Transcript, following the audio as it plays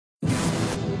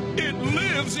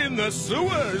lives in the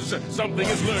sewers. Something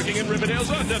is lurking in Riverdale's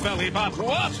underbelly, but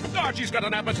what? Archie's got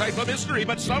an appetite for mystery,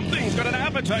 but something's got an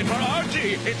appetite for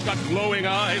Archie. It's got glowing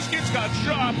eyes, it's got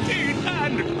sharp teeth,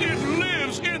 and it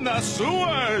lives in the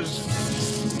sewers.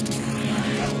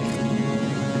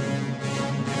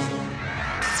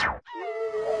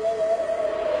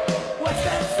 What's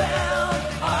that sound,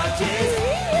 Archie?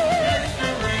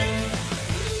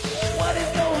 What is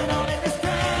going on in this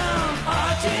town,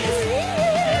 Archie?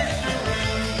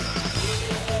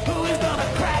 Who is gonna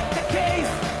crack the case,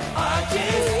 Archie?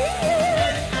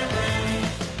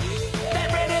 That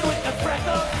redhead with the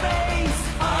freckled face,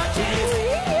 Archie?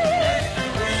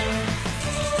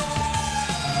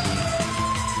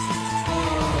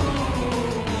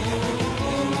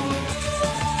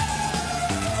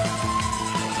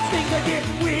 Things are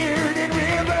getting weird in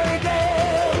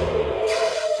Riverdale.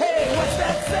 Hey, what's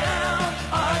that sound,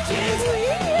 Archie?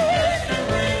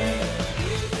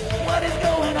 What is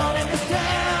going on in this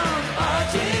town,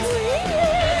 Archie?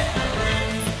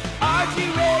 Archie,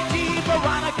 Reggie,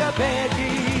 Veronica,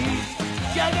 Peggy,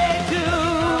 Jughead too.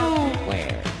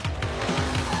 Where?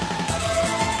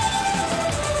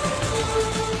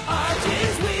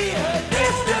 Archie's weird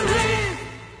mysteries.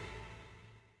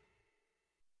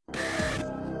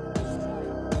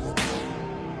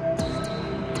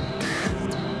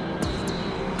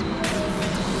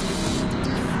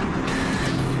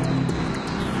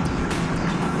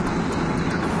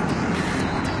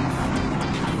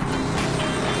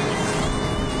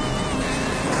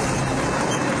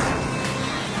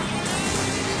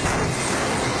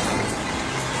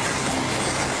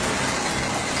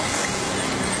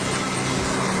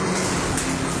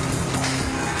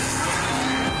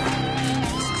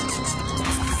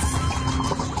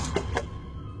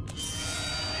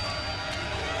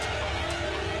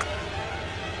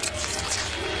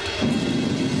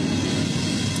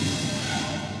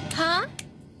 Huh?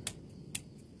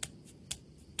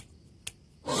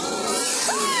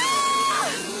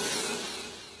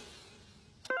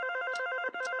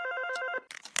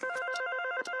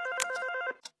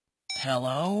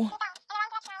 Hello?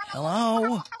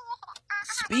 Hello?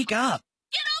 Speak up.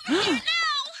 Get over here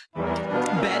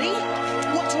now! Betty?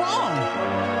 What's wrong?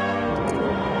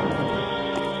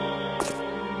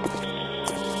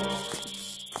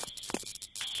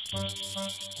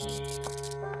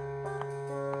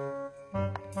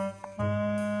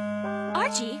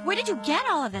 Archie, where did you get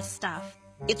all of this stuff?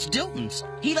 It's Dilton's.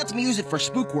 He lets me use it for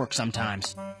spook work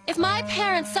sometimes. If my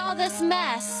parents saw this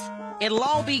mess... It'll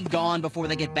all be gone before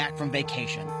they get back from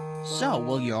vacation. So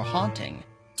will your haunting.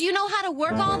 Do you know how to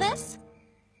work all this?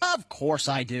 Of course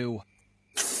I do.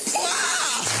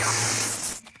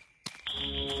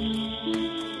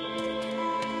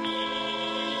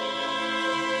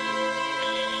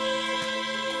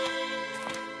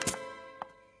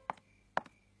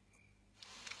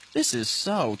 This is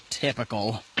so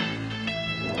typical.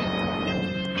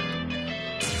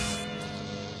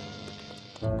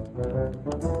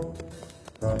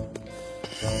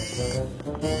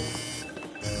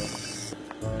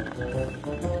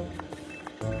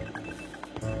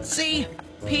 See?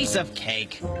 Piece of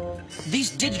cake.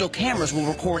 These digital cameras will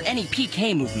record any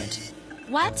PK movement.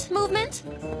 What movement?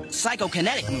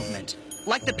 Psychokinetic movement.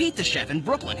 Like the pizza chef in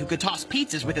Brooklyn who could toss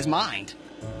pizzas with his mind.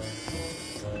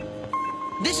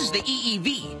 This is the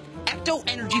EEV, Ecto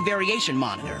Energy Variation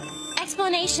Monitor.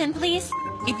 Explanation, please.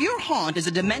 If your haunt is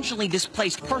a dimensionally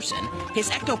displaced person, his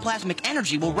ectoplasmic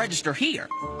energy will register here.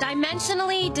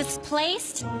 Dimensionally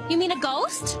displaced? You mean a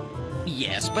ghost?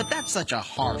 Yes, but that's such a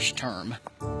harsh term.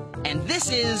 And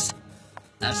this is...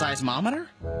 a seismometer?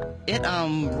 It,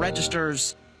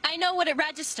 registers... I know what it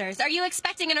registers. Are you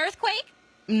expecting an earthquake?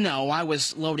 No, I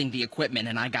was loading the equipment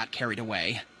and I got carried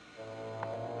away.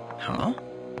 Huh?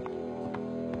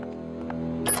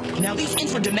 Now, these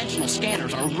intradimensional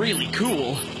scanners are really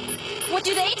cool. What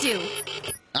do they do?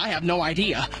 I have no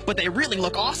idea, but they really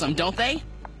look awesome, don't they?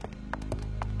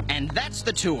 And that's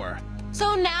the tour.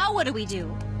 So now what do we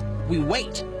do? We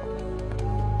wait.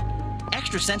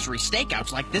 Extrasensory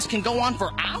stakeouts like this can go on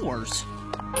for hours.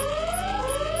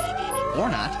 Or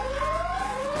not.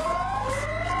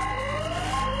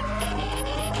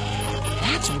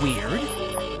 That's weird.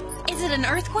 Is it an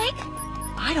earthquake?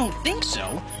 I don't think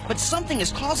so, but something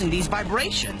is causing these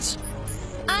vibrations.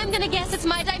 I'm gonna guess it's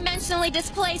my dimensionally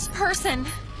displaced person.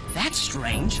 That's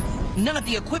strange. None of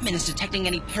the equipment is detecting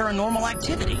any paranormal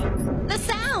activity. The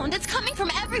sound, it's coming from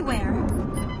everywhere.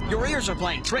 Your ears are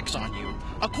playing tricks on you.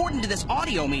 According to this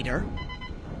audio meter,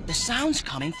 the sound's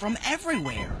coming from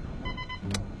everywhere.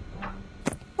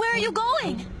 Where are you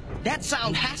going? That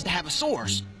sound has to have a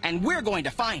source, and we're going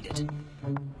to find it.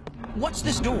 What's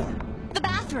this door? The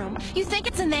bathroom. You think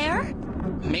it's in there?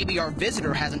 Maybe our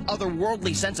visitor has an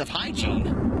otherworldly sense of hygiene.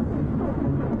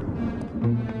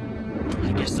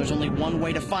 I guess there's only one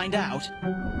way to find out.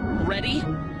 Ready?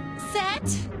 Set.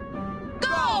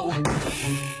 Go!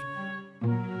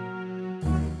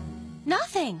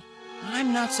 Nothing.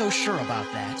 I'm not so sure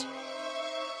about that.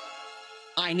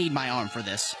 I need my arm for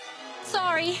this.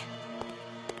 Sorry.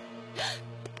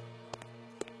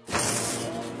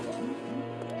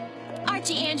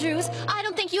 Archie Andrews, I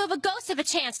don't think you have a ghost of a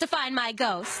chance to find my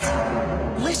ghost.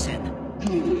 Listen.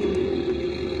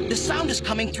 The sound is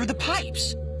coming through the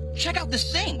pipes. Check out the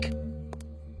sink.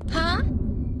 Huh?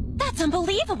 That's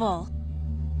unbelievable.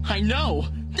 I know.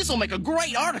 This'll make a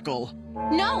great article.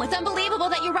 No, it's unbelievable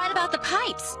that you're right about the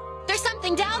pipes. There's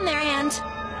something down there and...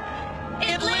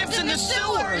 It lives in the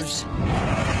sewers!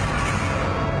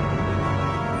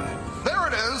 There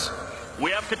it is! We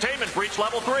have containment breach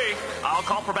level 3. I'll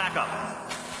call for backup.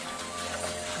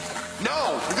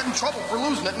 No! We get in trouble for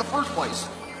losing it in the first place.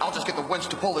 I'll just get the winch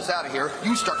to pull this out of here.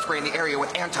 You start spraying the area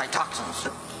with antitoxins.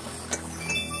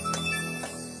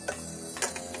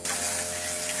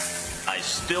 I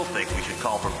still think we should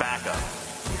call for backup.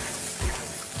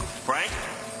 Frank,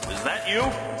 is that you?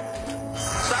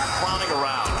 Stop clowning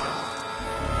around.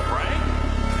 Frank?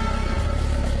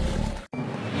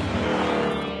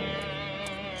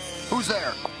 Who's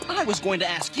there? I was going to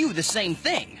ask you the same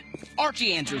thing.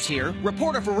 Archie Andrews here,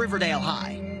 reporter for Riverdale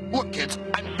High. Look, kids,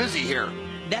 I'm busy here.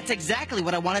 That's exactly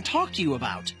what I want to talk to you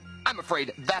about. I'm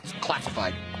afraid that's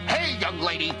classified. Hey, young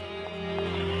lady!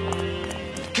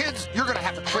 Kids, you're gonna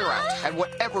have to clear out, and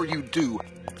whatever you do,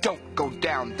 don't go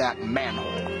down that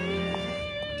manhole.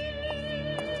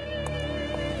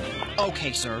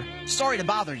 Okay, sir. Sorry to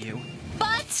bother you.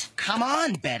 But... Come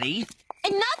on, Betty.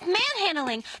 Enough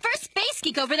manhandling! First Space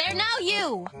Geek over there, now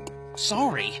you!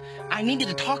 Sorry. I needed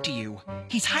to talk to you.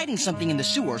 He's hiding something in the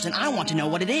sewers, and I want to know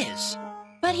what it is.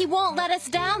 But he won't let us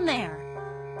down there.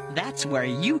 That's where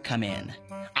you come in.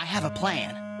 I have a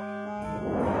plan.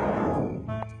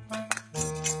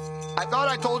 I thought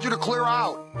I told you to clear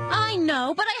out. I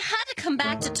know, but I had to come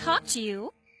back to talk to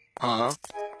you. Huh?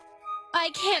 I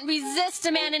can't resist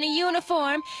a man in a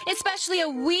uniform, especially a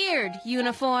weird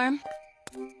uniform.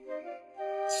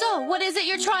 So, what is it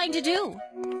you're trying to do?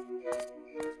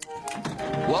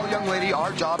 Well, young lady,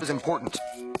 our job is important.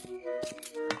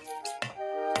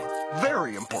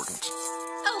 Very important.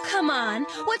 Oh, come on.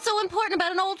 What's so important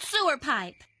about an old sewer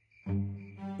pipe?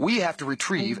 We have to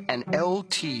retrieve an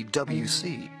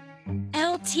LTWC.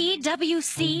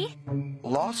 LTWC?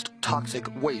 Lost Toxic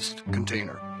Waste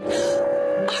Container.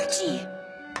 Archie!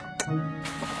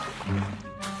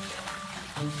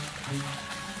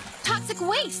 Toxic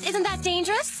waste, isn't that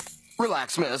dangerous?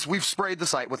 Relax, miss. We've sprayed the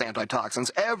site with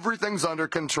antitoxins. Everything's under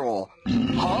control.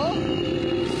 Huh?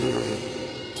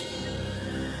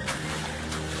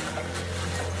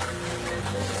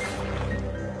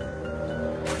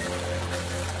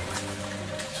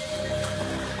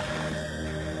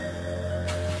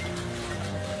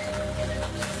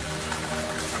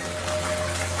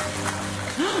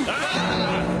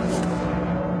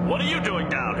 What are you doing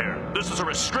down here? This is a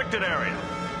restricted area.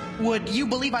 Would you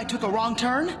believe I took a wrong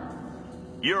turn?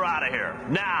 You're out of here,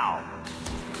 now!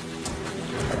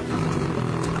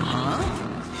 Huh?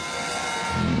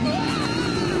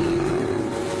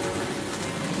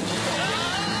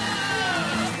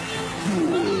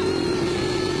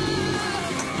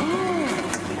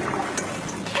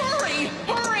 Hurry!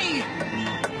 Hurry!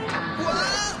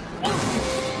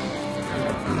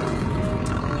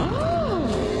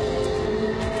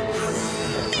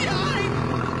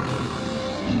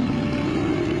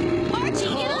 Archie,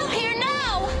 get up here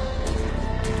now!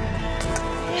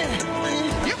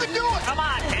 You can do it! Come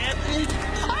on, kid!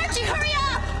 Archie, hurry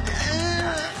up!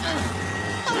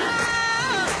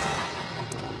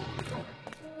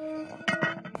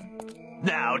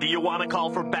 Now, do you want to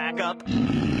call for backup? Take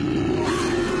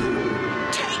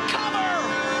cover!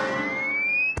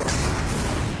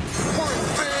 We're in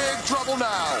big trouble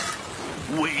now.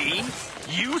 We?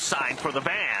 You signed for the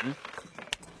van.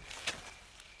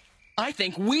 I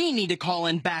think we need to call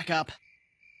in backup.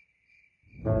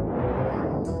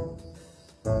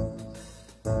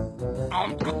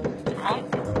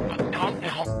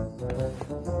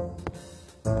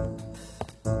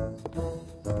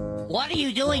 What are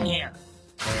you doing here?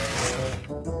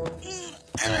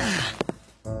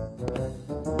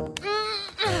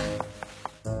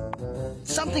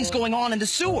 Something's going on in the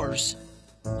sewers.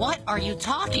 What are you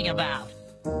talking about?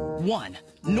 1.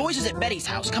 Noises at Betty's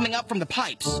house coming up from the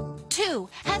pipes. 2.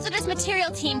 Hazardous material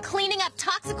team cleaning up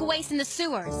toxic waste in the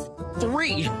sewers.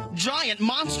 3. Giant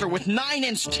monster with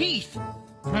 9-inch teeth.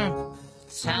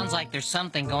 Sounds like there's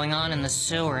something going on in the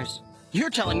sewers. You're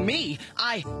telling me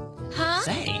Huh?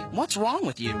 Say, what's wrong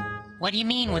with you? What do you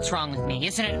mean, what's wrong with me?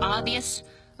 Isn't it obvious?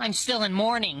 I'm still in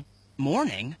mourning.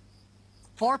 Mourning?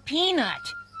 For Peanut.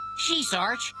 Jeez,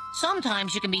 Arch.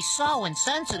 Sometimes you can be so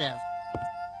insensitive.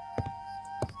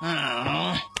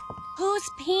 Oh. Who's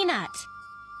Peanut?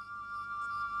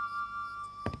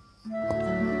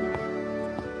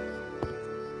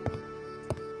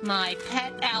 My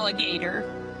pet alligator.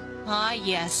 Ah,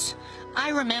 yes. I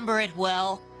remember it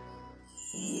well.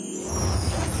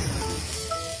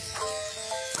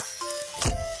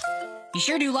 You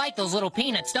sure do like those little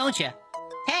peanuts, don't you?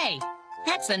 Hey,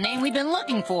 that's the name we've been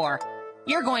looking for.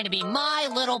 You're going to be my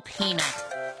little peanut.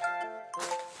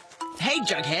 Hey,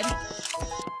 Jughead.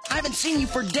 I haven't seen you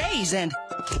for days, and...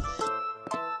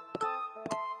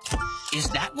 Is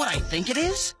that what I think it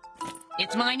is?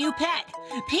 It's my new pet,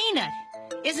 Peanut.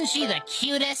 Isn't she the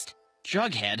cutest?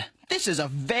 Jughead, this is a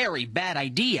very bad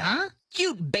idea. Huh?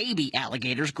 Cute baby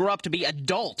alligators grow up to be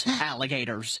adult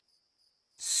alligators.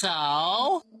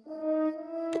 So?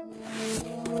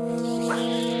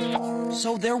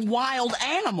 So they're wild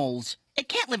animals. It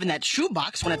can't live in that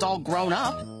shoebox when it's all grown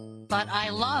up. But I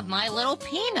love my little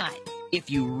Peanut. If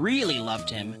you really loved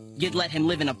him, you'd let him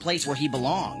live in a place where he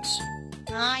belongs.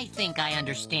 I think I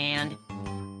understand.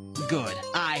 Good.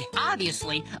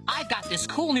 Obviously, I've got this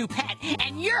cool new pet,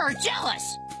 and you're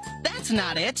jealous! That's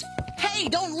not it. Hey,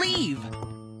 don't leave.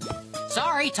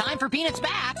 Sorry, time for Peanut's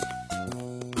bath.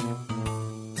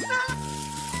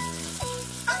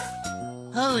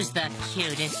 Who's the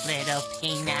cutest little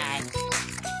Peanut?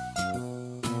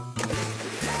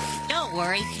 Don't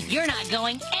worry, you're not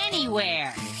going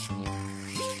anywhere.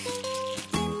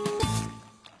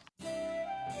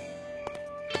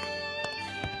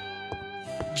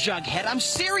 Jughead, I'm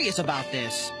serious about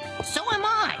this. So am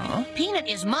I. Huh? Peanut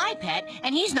is my pet,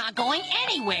 and he's not going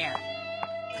anywhere.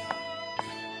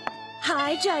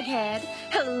 Hi, Jughead.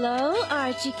 Hello,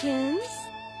 Archiekins.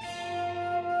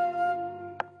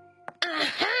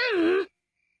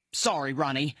 Sorry,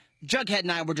 Ronnie. Jughead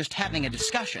and I were just having a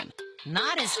discussion.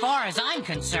 Not as far as I'm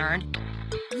concerned.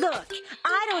 Look,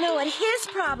 I don't know what his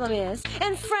problem is,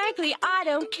 and frankly, I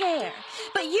don't care.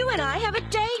 But you and I have a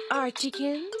date,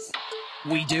 Archiekins.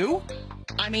 We do?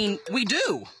 I mean, we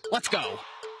do. Let's go.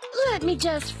 Let me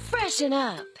just freshen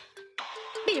up.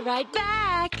 Be right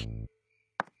back.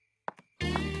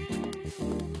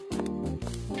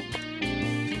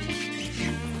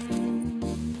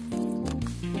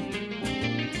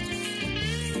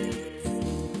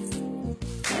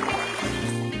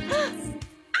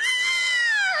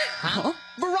 Huh?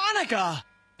 Veronica!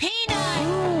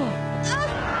 Peanut!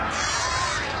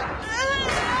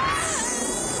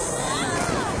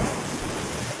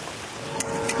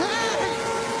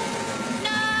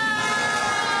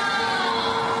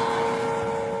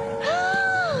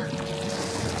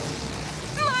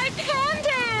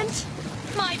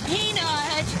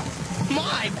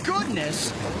 My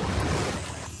goodness!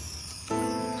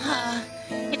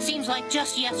 It seems like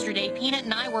just yesterday, Peanut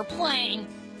and I were playing.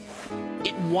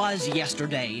 It was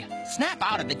yesterday. Snap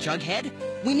out of it, Jughead.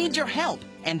 We need your help,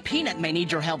 and Peanut may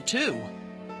need your help too.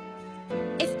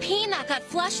 If Peanut got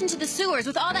flushed into the sewers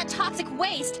with all that toxic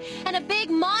waste and a big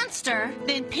monster,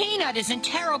 then Peanut is in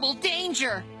terrible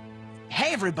danger.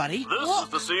 Hey, everybody. This look. is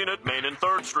the scene at Main and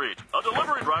 3rd Street. A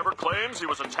delivery driver claims he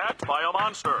was attacked by a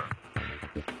monster.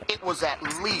 It was at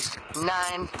least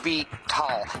 9 feet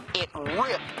tall. It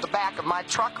ripped the back of my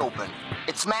truck open.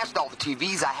 It smashed all the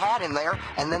TVs I had in there,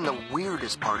 and then the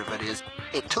weirdest part of it is,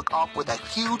 it took off with a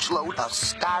huge load of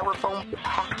styrofoam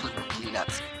packing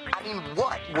peanuts. I mean,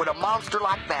 what would a monster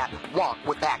like that want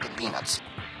with packing peanuts?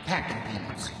 Packing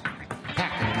peanuts.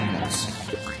 Packing peanuts.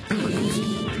 Peanuts.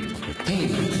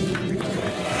 Peanuts.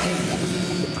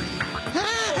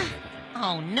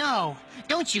 Oh, no.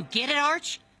 Don't you get it,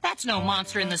 Arch? That's no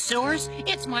monster in the sewers.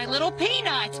 It's my little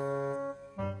Peanut.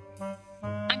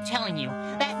 I'm telling you,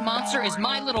 that monster is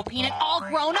my little Peanut all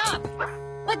grown up.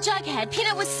 but Jughead,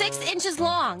 Peanut was 6 inches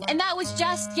long, and that was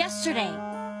just yesterday.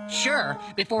 Sure,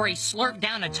 before he slurped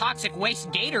down a toxic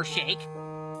waste gator shake.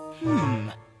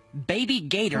 Baby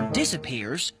gator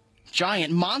disappears.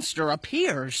 Giant monster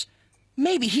appears.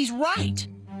 Maybe he's right.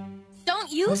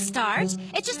 Don't you start.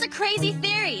 It's just a crazy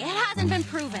theory. It hasn't been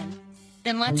proven.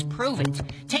 Then let's prove it.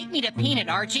 Take me to Peanut,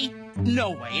 Archie.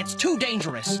 No way, it's too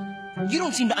dangerous. You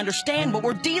don't seem to understand what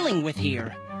we're dealing with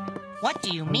here. What do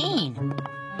you mean?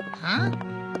 Huh?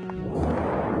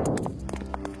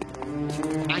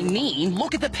 I mean,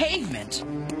 look at the pavement.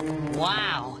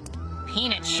 Wow.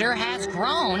 Peanut sure has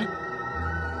grown.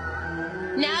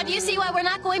 Now, do you see why we're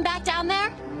not going back down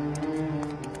there?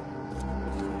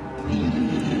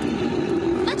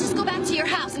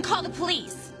 and call the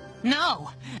police. No,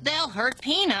 they'll hurt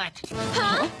Peanut.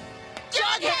 Huh?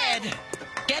 Jughead!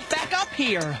 Get back up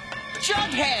here!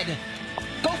 Jughead!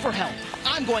 Go for help.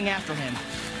 I'm going after him.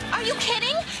 Are you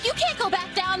kidding? You can't go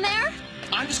back down there.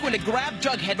 I'm just going to grab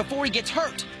Jughead before he gets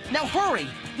hurt. Now hurry!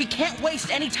 We can't waste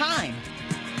any time.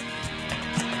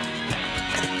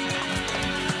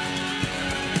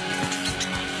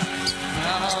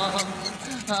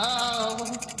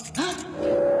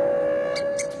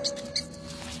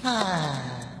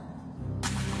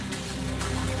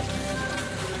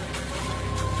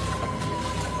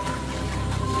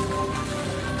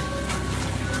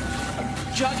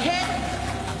 Jughead?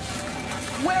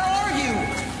 Where are you?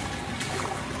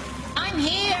 I'm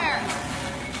here.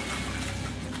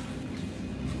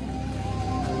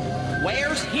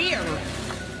 Where's here?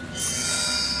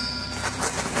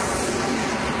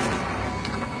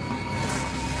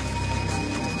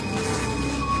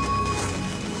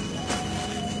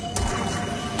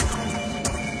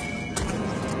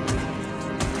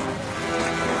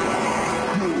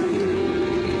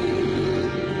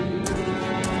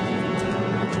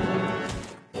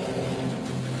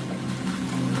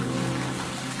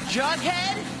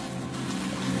 Jughead?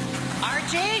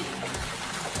 Archie?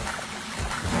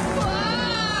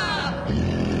 Ah!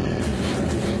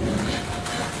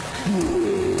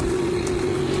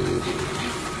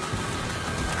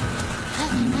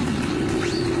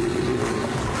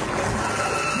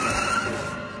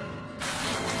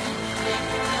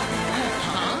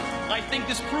 Huh? I think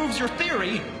this proves your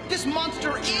theory. This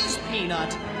monster is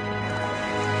Peanut.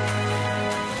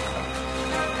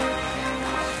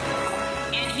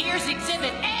 And here's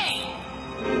Exhibit A.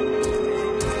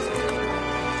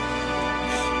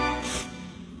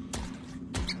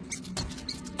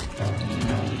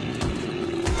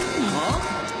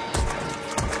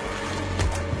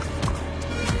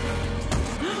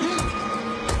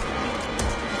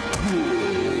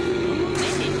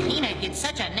 When did Peanut get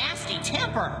such a nasty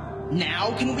temper?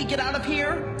 Now can we get out of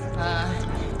here?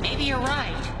 Maybe you're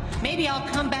right. Maybe I'll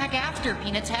come back after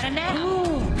Peanut's had a nap.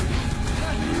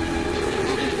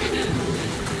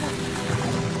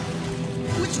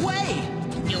 Which way?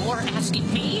 You're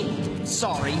asking me?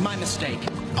 Sorry, my mistake.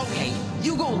 Okay,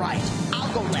 you go right,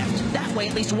 I'll go left. That way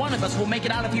at least one of us will make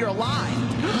it out of here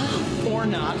alive. Or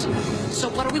not. So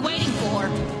what are we waiting for?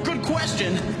 Good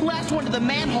question. Last one to the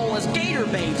manhole is gator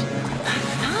bait.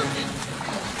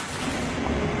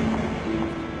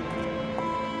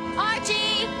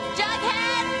 Archie!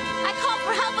 Jughead! I called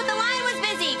for help, but the line was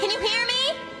busy. Can you hear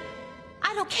me?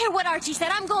 I don't care what Archie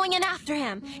said. I'm going in after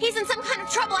him. He's in some kind of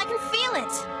trouble. I can feel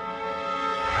it.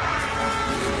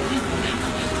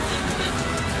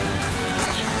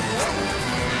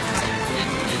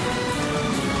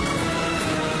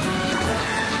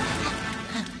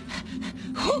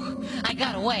 Whew, I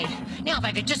got away. Now if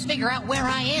I could just figure out where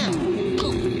I am.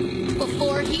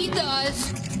 Before he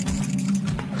does.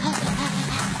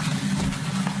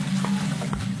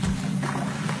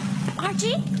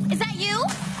 Archie? Is that you?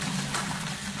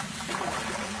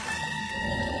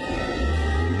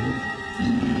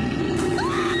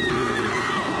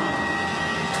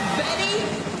 Betty?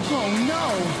 Oh no!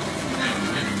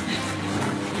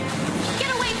 Get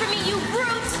away from me, you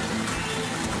brute!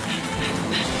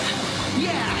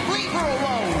 Yeah, leave her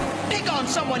alone! Pick on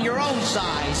someone your own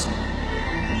size!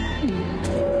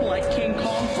 Like King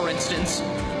Kong, for instance.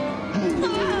 Come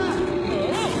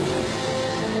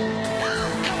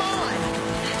on!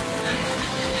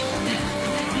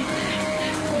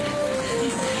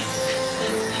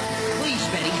 Please,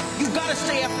 Betty, you've got to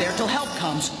stay up there till help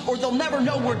comes, or they'll never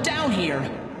know we're down here.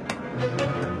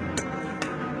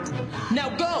 Now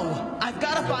go! I've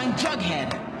got to find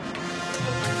Jughead.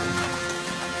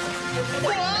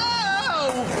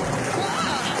 Whoa!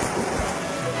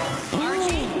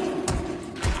 Archie?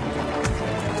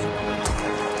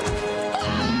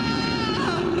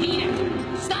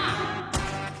 Peanut, stop!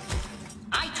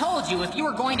 I told you if you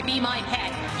were going to be my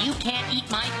pet, you can't eat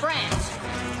my friends.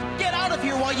 Get out of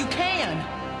here while you can!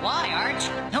 Why, Arch?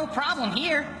 No problem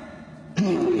here.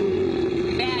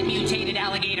 Bad mutated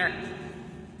alligator.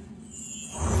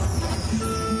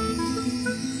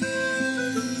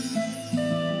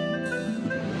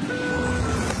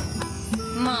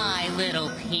 My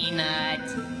little Peanut.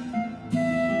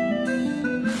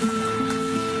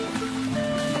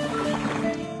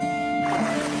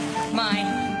 My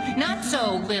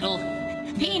not-so-little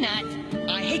Peanut.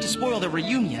 I hate to spoil the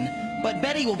reunion, but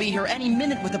Betty will be here any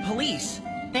minute with the police.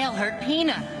 They'll hurt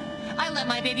Peanut. I let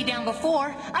my baby down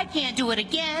before. I can't do it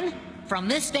again. From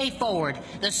this day forward,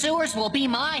 the sewers will be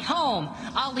my home.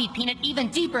 I'll lead Peanut even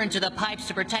deeper into the pipes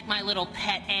to protect my little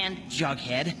pet and...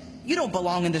 Jughead, You don't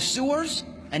belong in the sewers,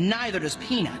 and neither does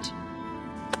Peanut.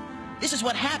 This is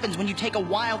what happens when you take a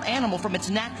wild animal from its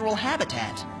natural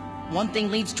habitat. One thing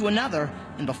leads to another,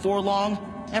 and before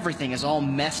long, everything is all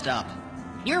messed up.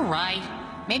 You're right.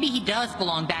 Maybe he does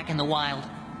belong back in the wild.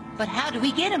 But how do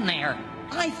we get him there?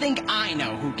 I think I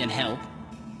know who can help.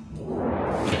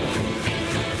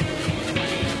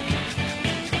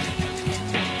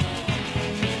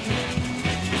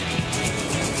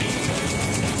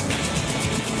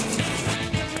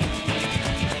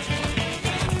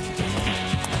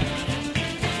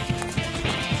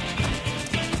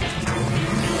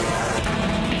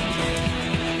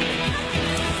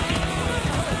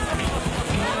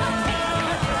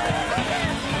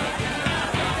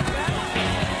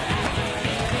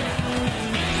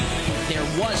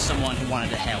 Someone who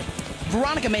wanted to help.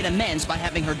 Veronica made amends by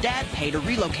having her dad pay to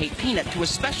relocate Peanut to a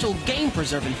special game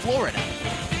preserve in Florida,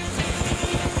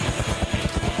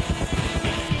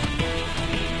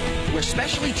 where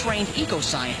specially trained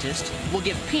eco-scientists will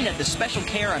give Peanut the special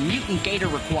care a mutant gator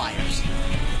requires.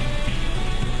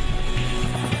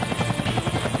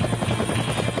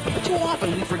 Too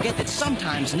often we forget that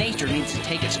sometimes nature needs to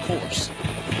take its course.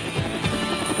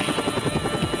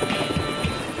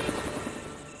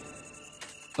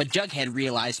 But Jughead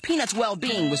realized Peanut's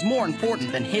well-being was more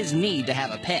important than his need to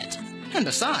have a pet. And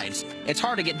besides, it's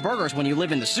hard to get burgers when you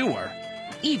live in the sewer,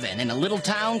 even in a little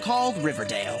town called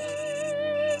Riverdale.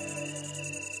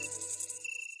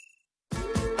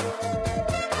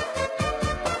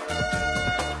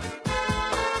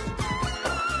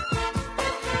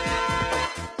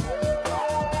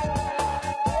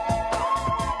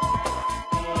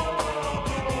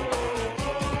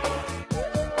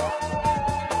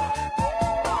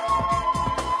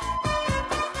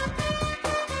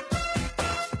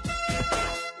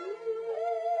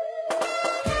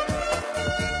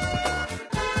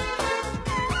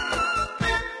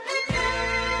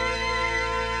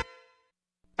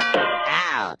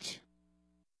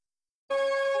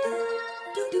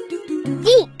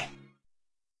 Geek!